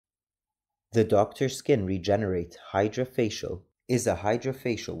The Dr. Sknn Regenerate Hydrafacial is a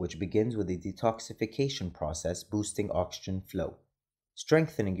hydrofacial which begins with a detoxification process boosting oxygen flow,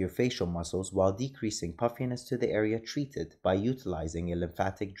 strengthening your facial muscles while decreasing puffiness to the area treated by utilizing a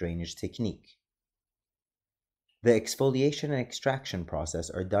lymphatic drainage technique. The exfoliation and extraction process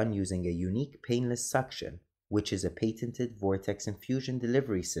are done using a unique painless suction, which is a patented vortex infusion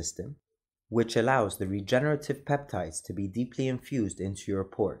delivery system, which allows the regenerative peptides to be deeply infused into your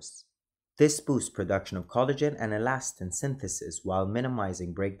pores. This boosts production of collagen and elastin synthesis while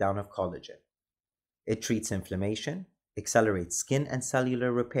minimizing breakdown of collagen. It treats inflammation, accelerates skin and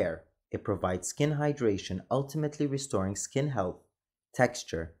cellular repair. It provides skin hydration, ultimately restoring skin health,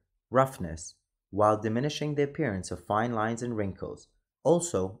 texture, roughness, while diminishing the appearance of fine lines and wrinkles,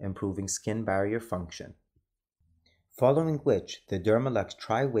 also improving skin barrier function. Following which, the Dermalux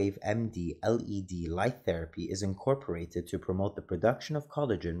Tri-Wave MD LED light therapy is incorporated to promote the production of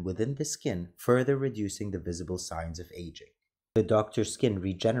collagen within the skin, further reducing the visible signs of aging. The Dr. Sknn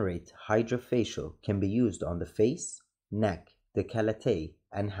Regenerate Hydrafacial can be used on the face, neck, décolleté,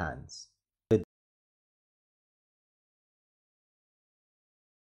 and hands.